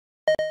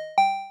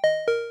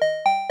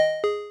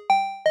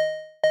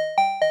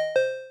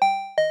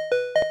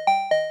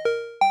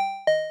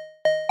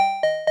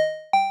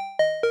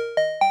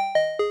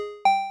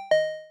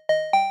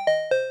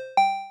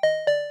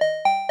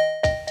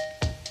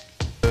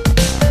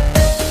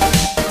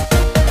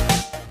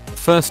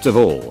First of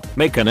all,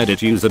 make an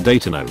edit user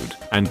data node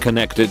and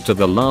connect it to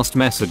the last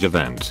message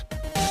event.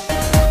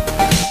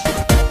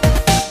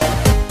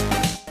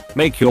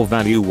 Make your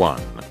value 1,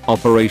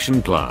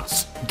 operation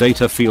class,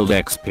 data field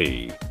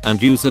XP,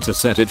 and use it to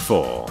set it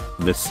for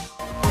this.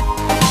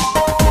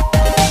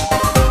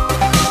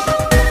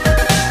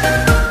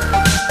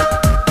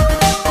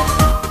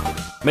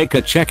 Make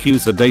a check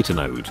user data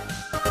node.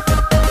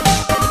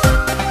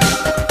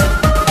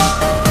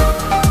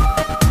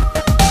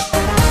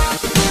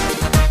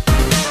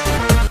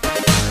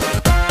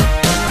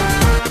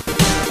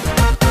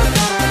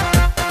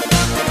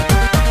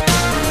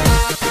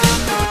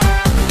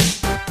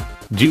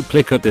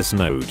 Duplicate this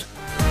node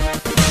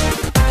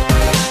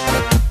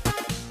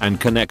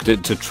and connect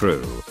it to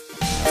true.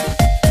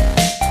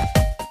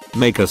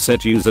 Make a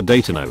set user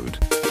data node.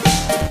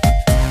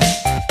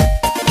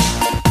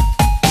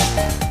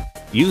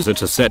 User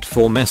to set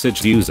for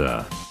messaged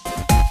user.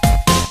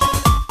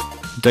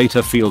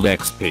 Data field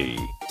XP,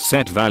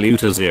 set value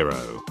to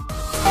 0.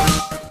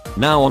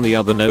 Now on the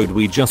other node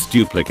we just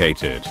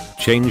duplicated,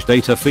 change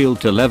data field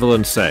to level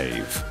and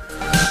save.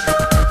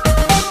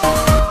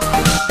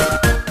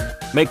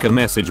 Make a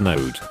message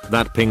node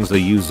that pings the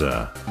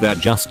user that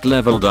just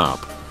leveled up.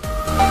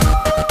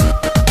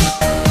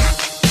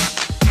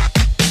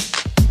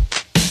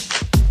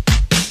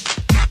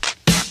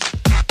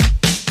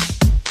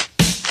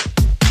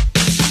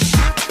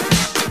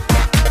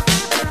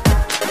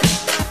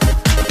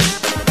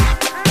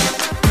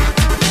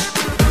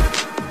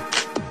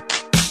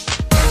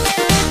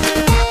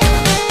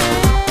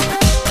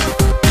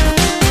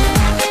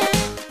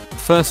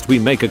 First we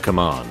make a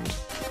command.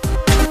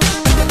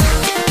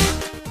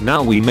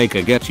 Now we make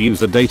a get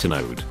user data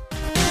node.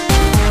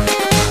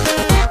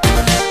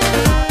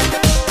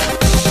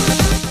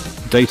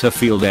 Data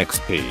field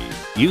XP,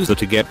 user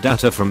to get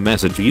data from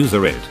message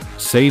user id,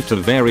 save to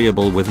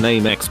variable with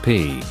name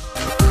XP.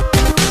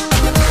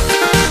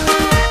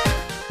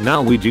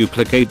 Now we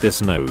duplicate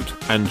this node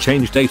and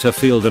change data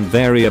field and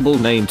variable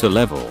name to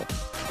level.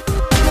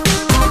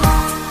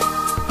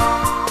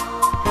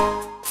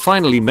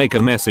 Finally make a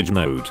message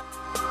node.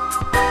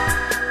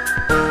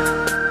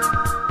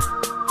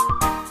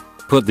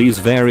 Put these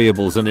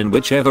variables in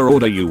whichever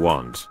order you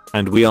want,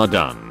 and we are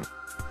done.